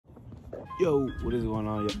Yo, what is going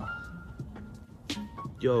on, y'all?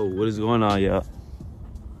 Yo, what is going on, y'all?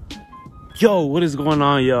 Yo, what is going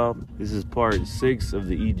on, y'all? This is part 6 of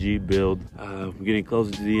the EG build. We're getting closer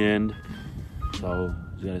to the end, so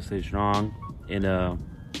we gotta stay strong and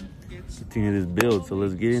continue this build. So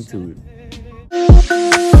let's get into it.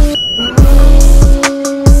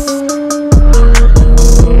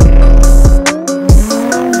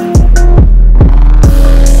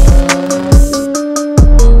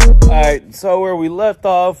 So where we left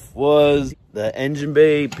off was the engine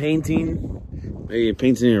bay painting. Maybe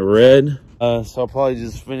painting it red. So I'll probably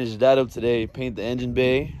just finish that up today, paint the engine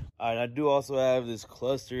bay. Alright, I do also have this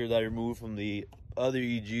cluster that I removed from the other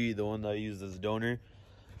EG, the one that I used as a donor,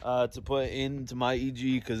 to put into my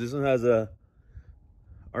EG, because this one has a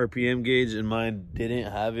RPM gauge and mine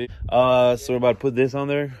didn't have it. So we're about to put this on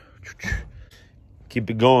there. Keep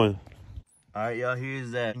it going. Alright, y'all, here's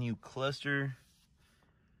that new cluster.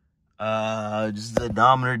 Just the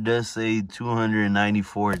odometer does say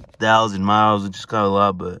 294,000 miles, which is kind of a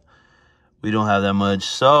lot, but we don't have that much,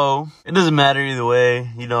 so it doesn't matter either way,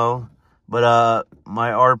 you know. But my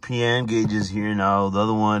RPM gauge is here now. The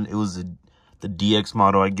other one, it was the DX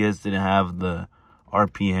model, I guess, didn't have the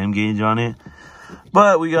RPM gauge on it,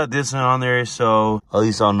 but we got this one on there, so at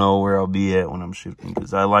least I'll know where I'll be at when I'm shifting,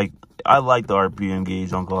 because I like the RPM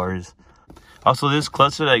gauge on cars. Also, this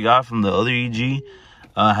cluster that I got from the other EG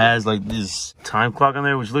has like this time clock on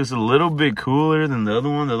there, which looks a little bit cooler than the other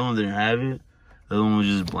one. The other one didn't have it. The other one was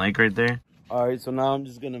just blank right there. All right, so now I'm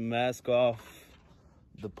just gonna mask off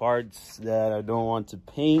the parts that I don't want to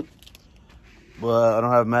paint, but I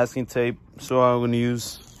don't have masking tape, so I'm gonna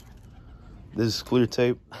use this clear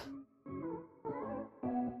tape.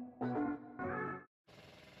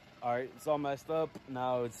 All right, it's all messed up.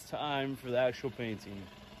 Now it's time for the actual painting.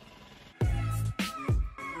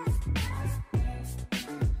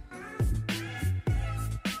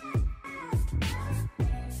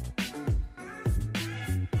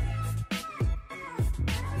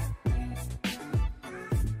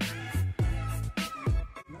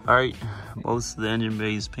 All right, most of the engine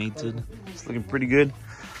bay is painted. It's looking pretty good.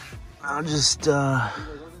 I'm just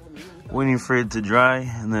waiting for it to dry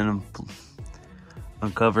and then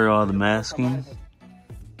uncover all the masking.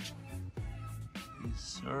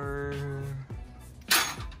 Yes, sir.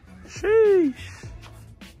 Sheesh.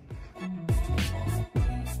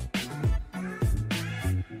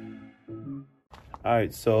 All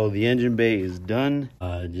right, so the engine bay is done.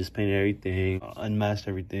 Just painted everything, unmasked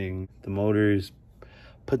everything. The motors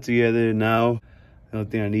put together now. The only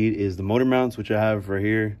thing I need is the motor mounts, which I have right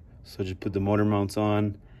here. So just put the motor mounts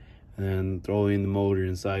on and then throw in the motor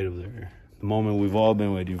inside of there. The moment we've all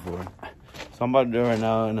been waiting for. So I'm about to do it right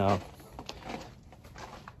now. And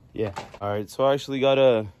yeah. All right, so I actually got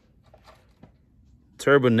a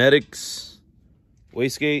Turbonetics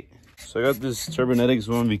Wastegate. So I got this Turbonetics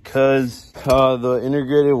one because the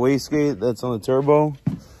integrated wastegate that's on the turbo,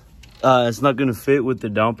 it's not gonna fit with the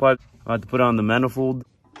downpipe. I have to put on the manifold.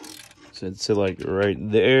 So it's like right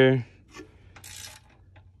there.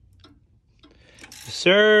 Yes,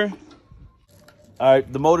 sir. All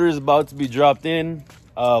right, the motor is about to be dropped in.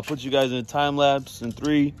 I'll put you guys in a time lapse in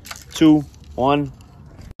 3, 2, 1.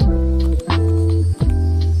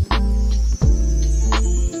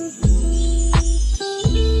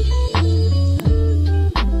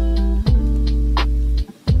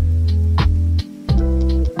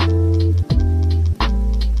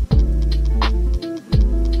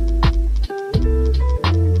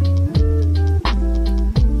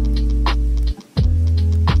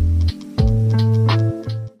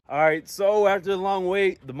 All right, so after the long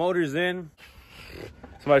wait, the motor's in.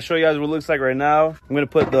 So I'll show you guys what it looks like right now. I'm gonna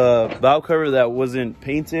put the valve cover that wasn't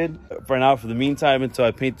painted for now for the meantime until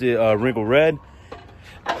I paint it wrinkle red.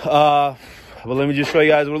 But let me just show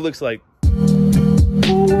you guys what it looks like.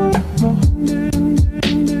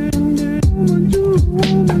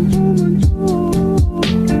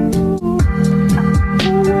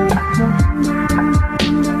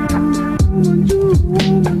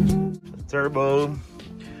 The turbo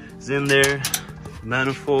is in there,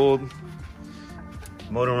 manifold,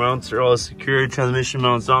 motor mounts are all secure, transmission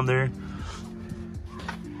mounts on there.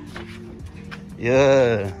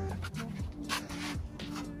 Yeah.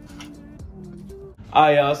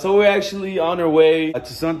 So we're actually on our way to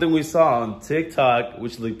something we saw on TikTok,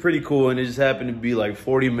 which looked pretty cool, and it just happened to be like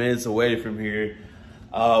 40 minutes away from here,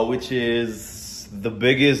 which is the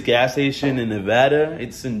biggest gas station in Nevada.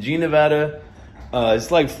 It's in G, Nevada.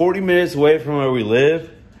 It's like 40 minutes away from where we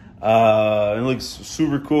live. It looks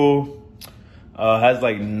super cool. Has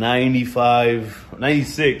like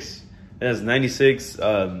 96. It has 96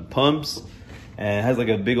 pumps and it has like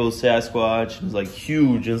a big old Sasquatch. It's like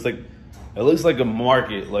huge. It's like, it looks like a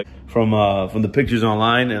market, like from the pictures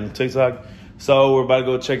online and TikTok. So we're about to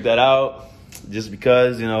go check that out, just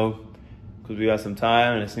because, you know, because we got some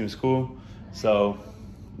time and it seems cool. So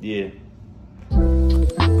yeah.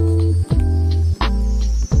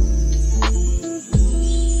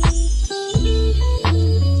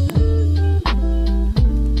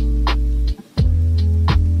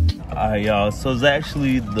 Alright, y'all, so it's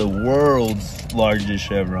actually the world's largest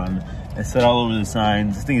Chevron. It's set all over the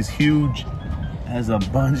signs. This thing is huge. It has a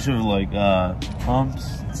bunch of like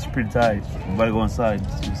pumps. It's pretty tight. We're about to go inside.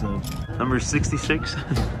 Number 66.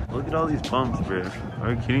 Look at all these pumps, bro.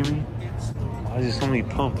 Are you kidding me? Why is there so many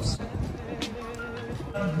pumps?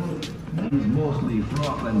 Mostly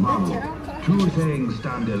froth and bubble. True things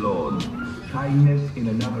stand alone. Kindness in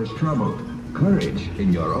another's trouble. Courage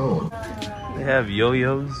in your own. They have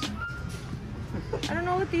yo-yos. I don't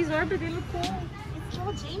know what these are, but they look cool. It's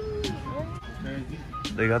called Jamie.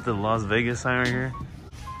 They got the Las Vegas sign right here.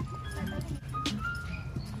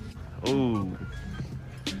 Oh,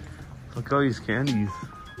 look at all these candies.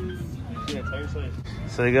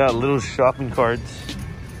 So they got little shopping carts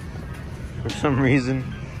for some reason.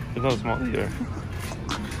 Look how small they are.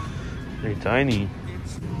 They're tiny.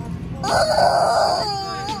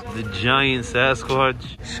 The giant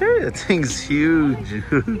Sasquatch. Sure, that thing's huge.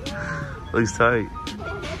 Looks tight.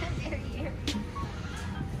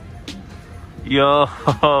 Yo.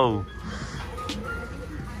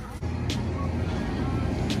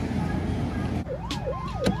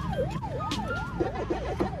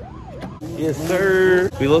 Yes, sir.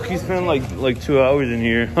 We low-key spent like 2 hours in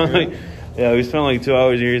here. Yeah, we spent like 2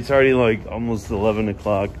 hours here. It's already like almost 11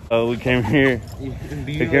 o'clock. We came here. We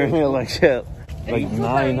came here like shit. Like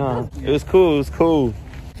 9, huh? It was cool. It was cool.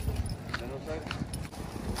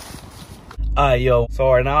 Alright, yo.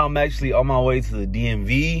 So right now I'm actually on my way to the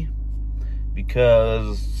DMV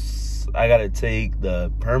because I gotta take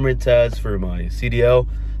the permit test for my CDL.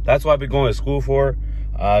 That's what I've been going to school for.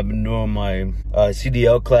 I've been doing my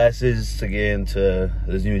CDL classes to get into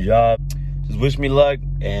this new job. Just wish me luck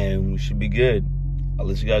and we should be good. I'll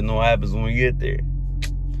let you guys know what happens when we get there.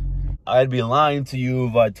 I'd be lying to you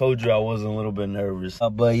if I told you I wasn't a little bit nervous.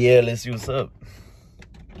 But yeah, let's see what's up.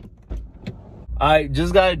 I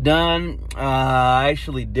just got it done. I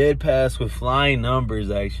actually did pass with flying numbers,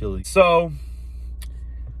 actually. So,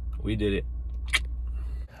 we did it.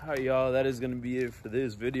 All right, y'all, that is going to be it for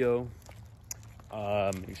this video.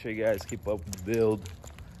 Make sure you guys keep up with the build.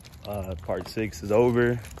 Part 6 is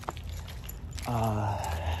over.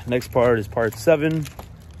 Next part is part 7,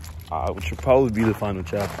 which will probably be the final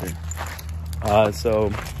chapter.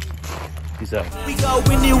 So, peace out. We go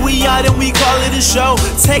in it, we out and we call it a show.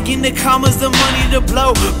 Taking the commas, the money to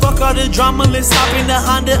blow. Fuck all the drama, let's hop in the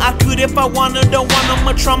Honda. I could if I wanna, don't want no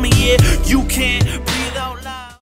more trauma, yeah, you can't.